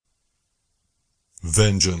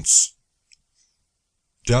Vengeance.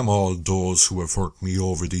 Damn all those who have hurt me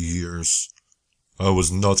over the years. I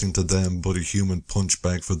was nothing to them but a human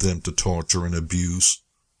punchbag for them to torture and abuse.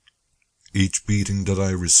 Each beating that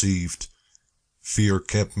I received, fear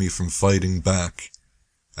kept me from fighting back,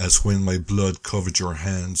 as when my blood covered your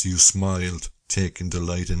hands you smiled, taking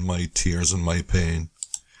delight in my tears and my pain.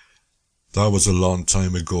 That was a long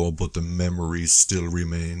time ago, but the memory still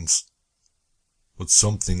remains. But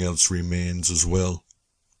something else remains as well.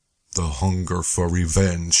 The hunger for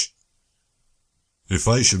revenge. If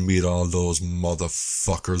I should meet all those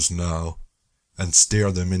motherfuckers now, and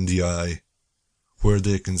stare them in the eye, where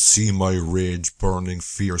they can see my rage burning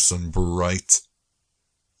fierce and bright,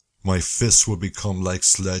 my fists would become like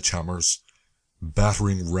sledgehammers,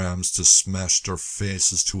 battering rams to smash their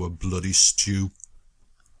faces to a bloody stew.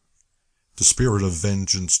 The spirit of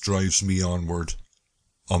vengeance drives me onward,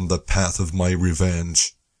 on the path of my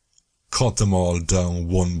revenge. Cut them all down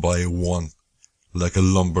one by one, like a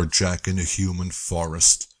lumberjack in a human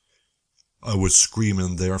forest. I would scream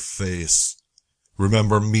in their face,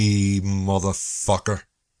 "Remember me, motherfucker.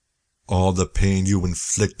 All the pain you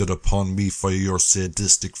inflicted upon me for your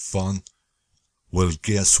sadistic fun. Well,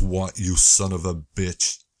 guess what, you son of a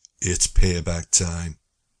bitch? It's payback time."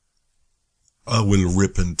 I will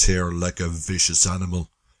rip and tear like a vicious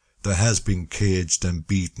animal that has been caged and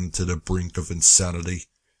beaten to the brink of insanity.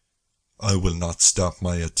 I will not stop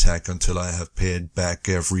my attack until I have paid back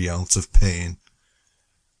every ounce of pain.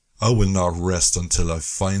 I will not rest until I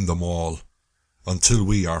find them all, until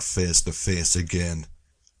we are face to face again,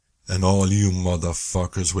 and all you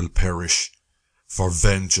motherfuckers will perish, for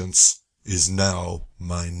vengeance is now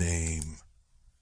my name.